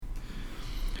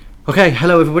Okay,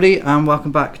 hello everybody, and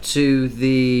welcome back to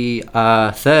the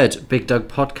third Big Doug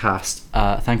podcast.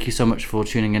 Thank you so much for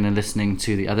tuning in and listening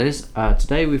to the others.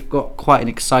 Today we've got quite an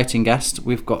exciting guest.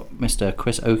 We've got Mr.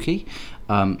 Chris Oakey.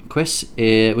 Chris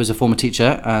was a former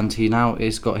teacher, and he now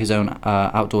has got his own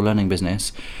outdoor learning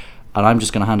business. And I'm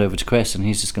just going to hand over to Chris, and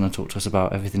he's just going to talk to us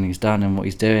about everything he's done and what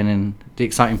he's doing and the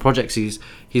exciting projects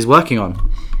he's working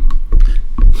on.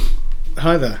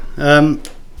 Hi there.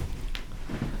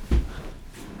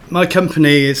 My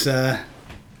company is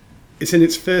it's in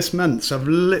its first month, so I've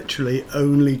literally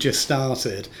only just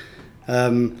started,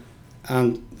 and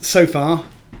so far,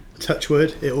 touch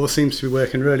wood, it all seems to be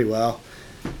working really well.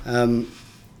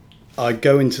 I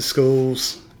go into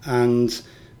schools, and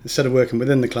instead of working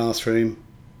within the classroom,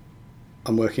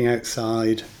 I'm working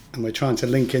outside, and we're trying to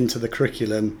link into the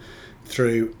curriculum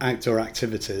through outdoor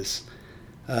activities.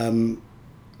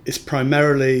 It's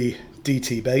primarily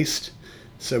DT based.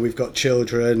 So we've got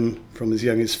children from as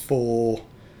young as 4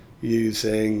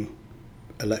 using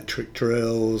electric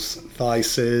drills,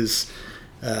 vices,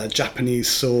 Japanese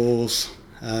saws.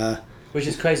 Which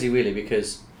is crazy, really,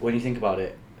 because when you think about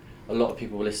it, a lot of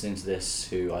people listening to this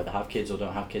who either have kids or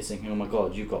don't have kids thinking, oh my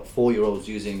God, you've got 4-year-olds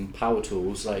using power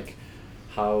tools. Like,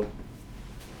 how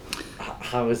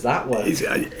does that work?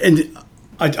 And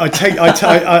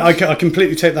I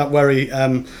completely take that worry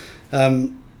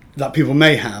that people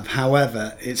may have.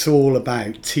 However, it's all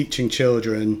about teaching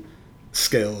children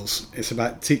skills. It's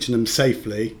about teaching them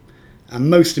safely, and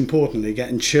most importantly,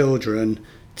 getting children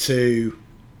to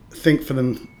think for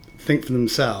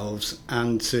themselves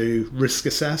and to risk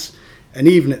assess. And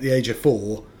even at the age of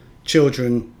 4,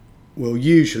 children will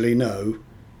usually know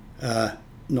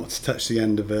not to touch the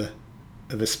end of a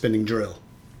spinning drill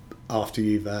after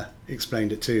you've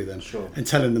explained it to them. Sure. And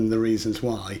telling them the reasons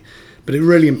why. But it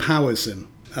really empowers them.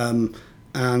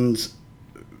 And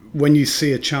when you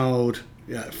see a child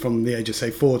from the age of,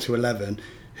 say, 4 to 11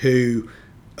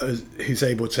 who's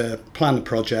able to plan a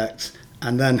project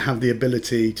and then have the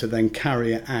ability to then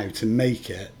carry it out and make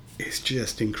it, it's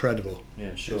just incredible.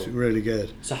 Yeah, sure. It's really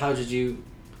good. So how did you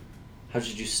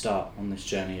start on this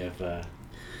journey of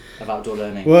outdoor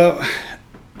learning? Well,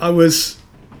 I was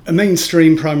a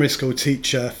mainstream primary school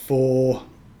teacher for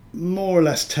more or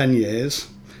less 10 years,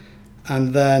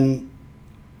 and then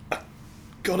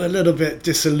got a little bit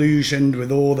disillusioned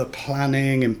with all the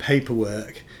planning and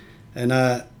paperwork, and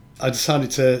I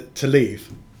decided to leave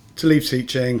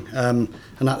teaching. And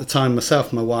at the time, myself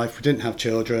and my wife, we didn't have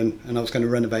children, and I was going to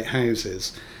renovate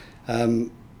houses.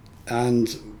 And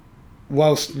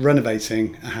whilst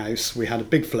renovating a house, we had a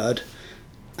big flood,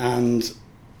 and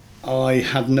I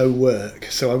had no work,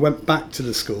 so I went back to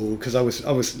the school because I was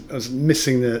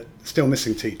still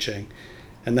missing teaching.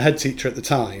 And the head teacher at the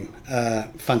time,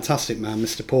 fantastic man,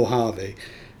 Mr. Paul Harvey,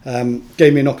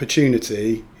 gave me an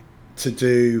opportunity to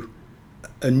do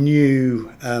a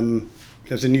new. There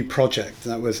was a new project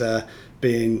that was there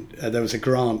was a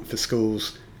grant for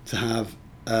schools to have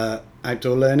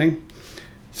outdoor learning.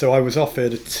 So I was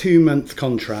offered a 2-month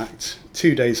contract,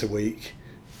 2 days a week,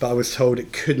 but I was told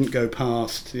it couldn't go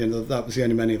past. That was the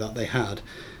only money that they had.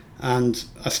 And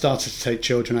I started to take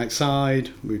children outside.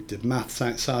 We did maths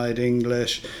outside,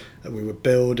 English. We were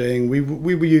building. We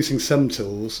were using some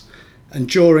tools. And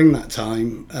during that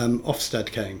time, Ofsted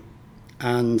came,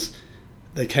 and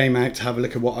they came out to have a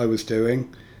look at what I was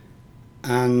doing.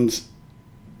 And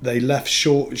they left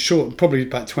short, probably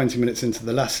about 20 minutes into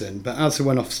the lesson. But as the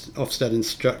one Ofsted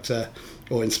instructor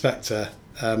or inspector,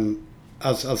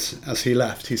 as he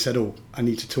left, he said, "Oh, I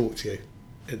need to talk to you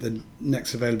at the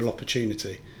next available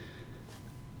opportunity."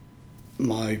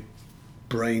 My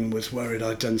brain was worried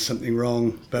I'd done something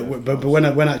wrong, but when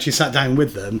I actually sat down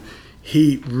with them,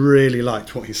 he really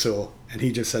liked what he saw, and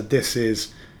he just said, this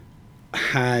is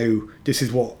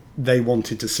what they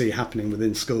wanted to see happening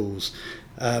within schools,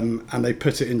 and they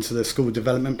put it into the school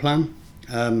development plan,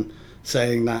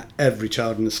 saying that every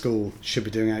child in the school should be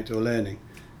doing outdoor learning.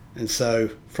 And so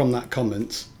from that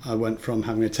comment, I went from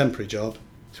having a temporary job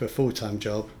to a full-time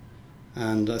job,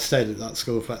 and I stayed at that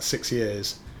school for about 6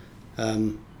 years.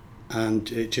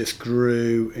 And it just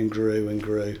grew and grew and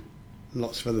grew.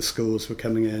 Lots of other schools were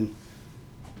coming in.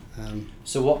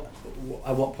 So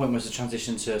at what point was the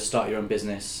transition to start your own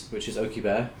business, which is Oakey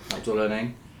Bear Outdoor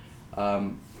Learning?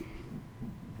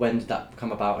 When did that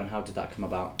come about, and how did that come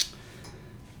about?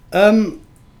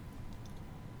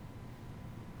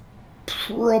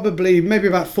 Probably maybe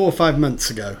about 4 or 5 months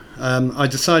ago. I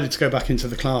decided to go back into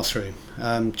the classroom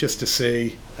just to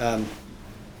see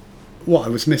what I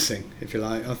was missing, if you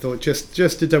like. I thought just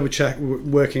to double check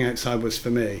working outside was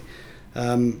for me.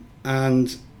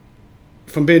 And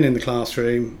from being in the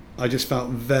classroom, I just felt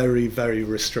very, very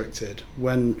restricted.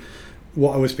 When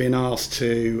what I was being asked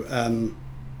to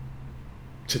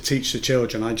teach the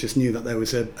children, I just knew that there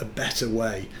was a better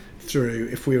way through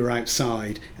if we were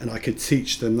outside, and I could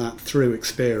teach them that through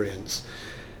experience.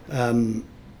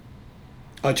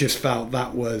 I just felt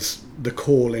that was the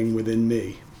calling within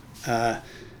me.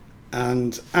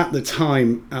 And at the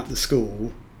time at the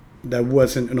school, there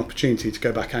wasn't an opportunity to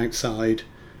go back outside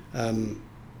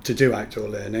to do outdoor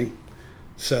learning.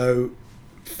 So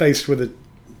faced with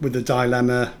a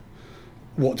dilemma,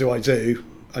 what do?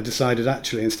 I decided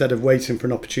actually, instead of waiting for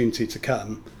an opportunity to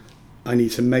come, I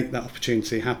need to make that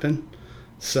opportunity happen.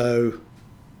 So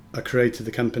I created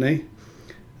the company,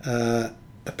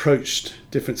 approached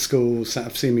different schools that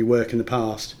have seen me work in the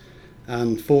past,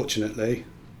 and fortunately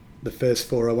the first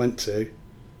 4 I went to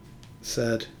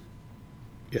said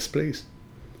yes please.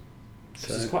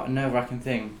 So it's quite a nerve-wracking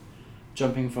thing,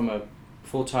 jumping from a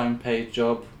full-time paid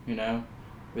job,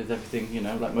 with everything,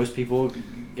 like most people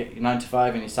get 9 to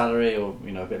 5 in your salary, or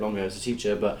a bit longer as a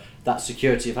teacher, but that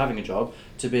security of having a job,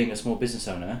 to being a small business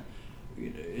owner,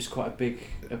 is quite a big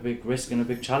risk and a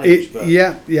big challenge.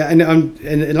 Yeah, and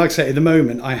like I say, at the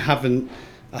moment I haven't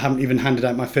even handed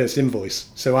out my first invoice.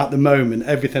 So at the moment,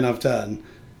 everything I've done,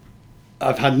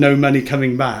 I've had no money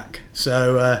coming back.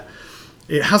 So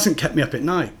it hasn't kept me up at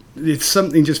night. It's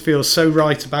something just feels so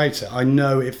right about it. I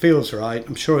know it feels right.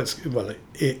 I'm sure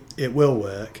it will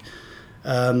work.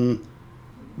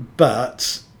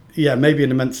 But yeah, maybe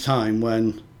in a month's time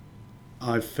when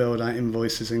I've filled out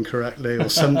invoices incorrectly or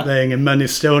something and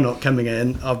money's still not coming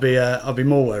in, I'll be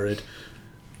more worried.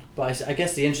 But I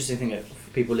guess the interesting thing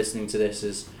for people listening to this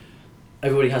is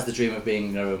everybody has the dream of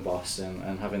being their own boss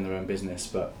and having their own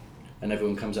business, and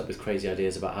everyone comes up with crazy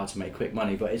ideas about how to make quick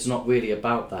money, but it's not really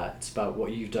about that. It's about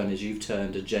what you've done is you've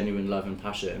turned a genuine love and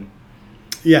passion,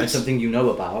 and something you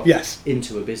know about,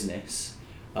 into a business.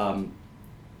 And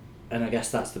I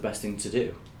guess that's the best thing to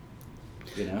do,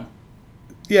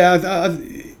 Yeah,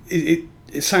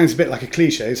 it sounds a bit like a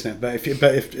cliche, isn't it? But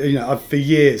if for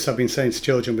years I've been saying to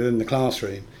children within the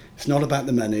classroom, it's not about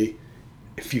the money.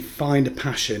 If you find a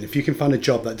passion, if you can find a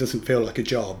job that doesn't feel like a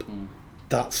job,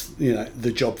 that's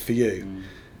the job for you.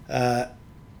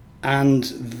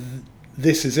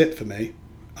 This is it for me.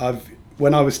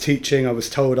 When I was teaching, I was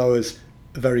told I was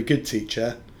a very good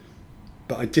teacher,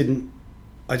 but I didn't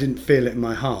feel it in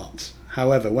my heart.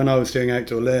 However, when I was doing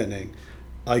outdoor learning,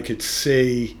 I could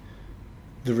see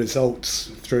the results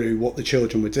through what the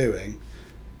children were doing,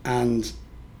 and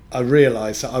I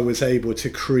realised that I was able to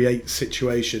create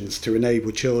situations to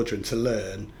enable children to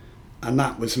learn, and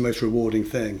that was the most rewarding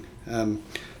thing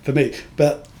for me.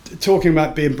 But talking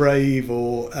about being brave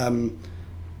or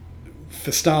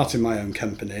for starting my own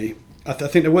company, I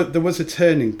think there was a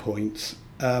turning point.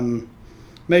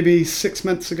 Maybe 6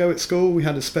 months ago at school, we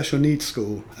had a special needs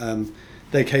school.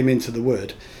 They came into the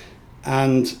wood,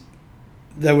 and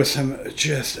there were some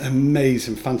just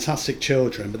amazing, fantastic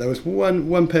children. But there was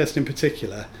one person in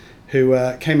particular who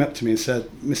came up to me and said,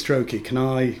 "Mr. Oakey, can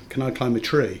I climb a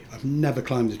tree? I've never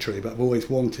climbed a tree, but I've always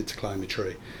wanted to climb a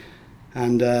tree."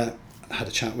 And I had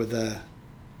a chat with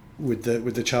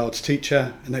the child's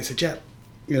teacher, and they said, "Yeah,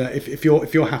 if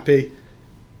you're happy,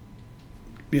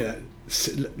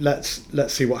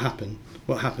 let's see what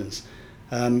happens."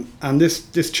 And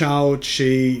this child,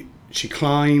 she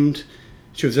climbed.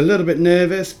 She was a little bit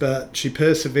nervous, but she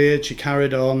persevered. She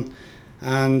carried on,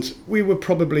 and we were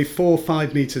probably 4 or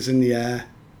 5 meters in the air,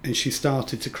 and she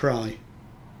started to cry.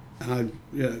 And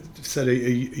I said, "Are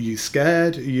you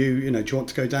scared? Do you want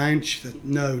to go down?" She said,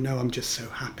 "No, I'm just so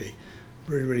happy,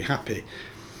 really, really happy."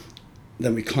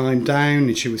 Then we climbed down,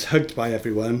 and she was hugged by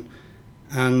everyone.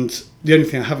 And the only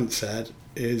thing I haven't said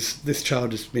is this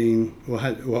child has been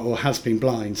has been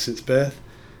blind since birth,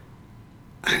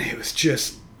 and it was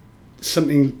just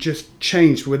something just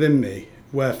changed within me,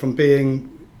 where from being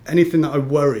anything that I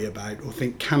worry about or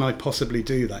think, can I possibly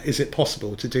do that? Is it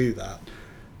possible to do that?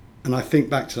 And I think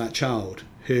back to that child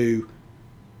who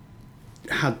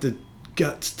had the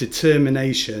guts,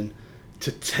 determination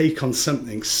to take on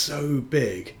something so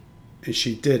big, and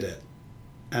she did it.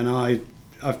 And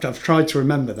I've tried to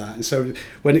remember that. And so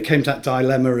when it came to that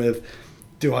dilemma of,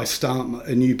 do I start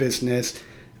a new business?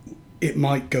 It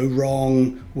might go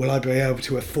wrong. Will I be able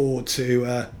to afford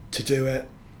to do it?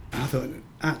 And I thought,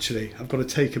 actually, I've got to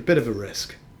take a bit of a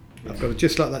risk. I've got to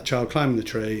just let that child climb the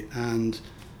tree, and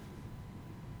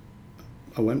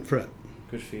I went for it.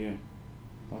 Good for you.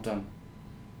 Well done.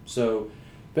 So,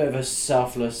 bit of a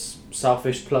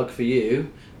selfish plug for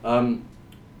you.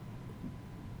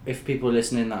 If people are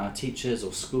listening that are teachers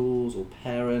or schools or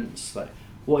parents,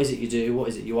 what is it you do, what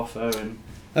is it you offer, and...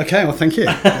 Okay, well, thank you.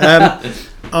 I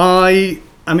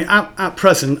mean, at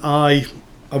present, I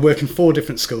work in 4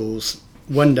 different schools,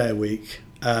 1 day a week.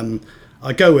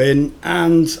 I go in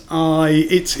and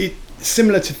it's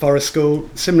similar to forest school,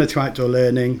 similar to outdoor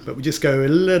learning, but we just go a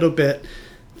little bit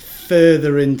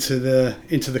further into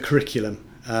the curriculum.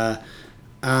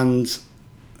 And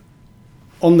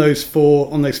on those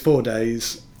 4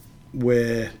 days,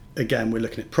 we're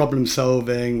looking at problem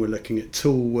solving, we're looking at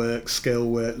tool work, skill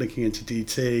work, looking into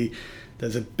DT.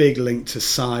 There's a big link to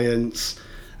science.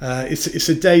 It's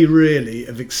a day really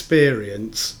of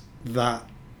experience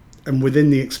and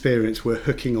within the experience we're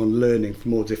hooking on learning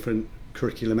from all different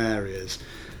curriculum areas.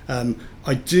 I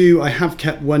have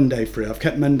kept 1 day free. I've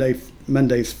kept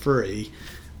Mondays free,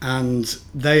 and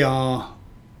they are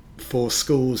for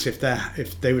schools if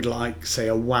they would like, say,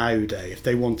 a wow day, if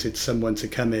they wanted someone to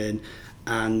come in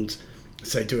and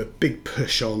say do a big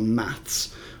push on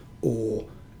maths,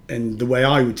 and the way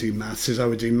I would do maths is I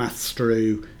would do maths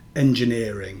through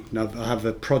engineering. Now I have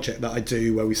a project that I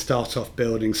do where we start off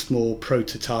building small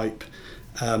prototype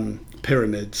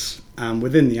pyramids, and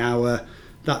within the hour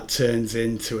that turns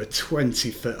into a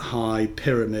 20-foot high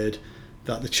pyramid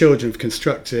that the children have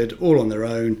constructed all on their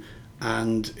own,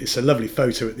 and it's a lovely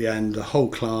photo at the end. The whole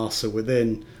class are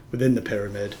within the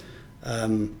pyramid.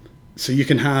 So you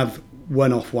can have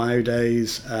one-off wow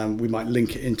days. We might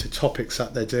link it into topics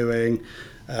that they're doing.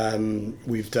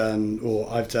 I've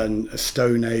done a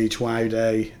Stone Age wow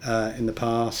day in the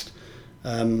past.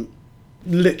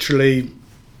 Literally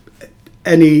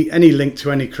any link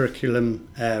to any curriculum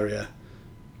area.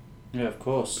 Yeah, of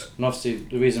course. And obviously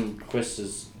the reason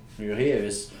you're here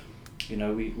is,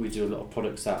 we do a lot of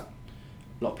products that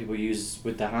a lot of people use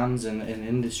with their hands in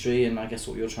industry, and I guess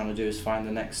what you're trying to do is find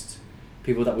the next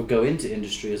people that would go into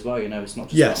industry as well. It's not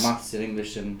just about maths and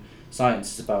English and science,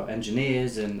 it's about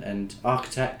engineers and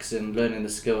architects, and learning the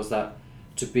skills that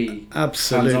to be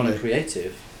hands-on and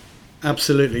creative.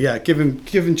 Absolutely, yeah.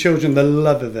 Giving children the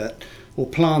love of it, or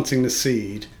planting the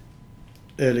seed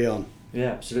early on.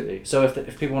 Yeah, absolutely. So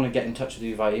if people want to get in touch with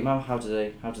you via email, how do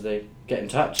they get in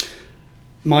touch?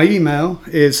 My email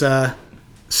is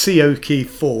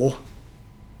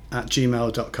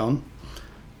coakey4@gmail.com.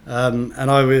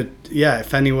 And I would,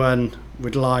 if anyone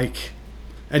would like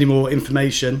any more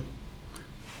information,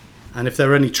 and if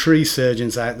there are any tree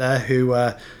surgeons out there who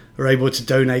are able to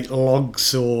donate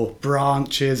logs or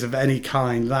branches of any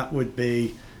kind, that would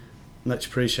be much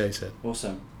appreciated.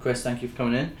 Awesome. Chris, thank you for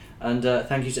coming in, and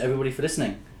thank you to everybody for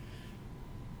listening.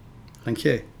 Thank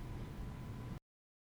you.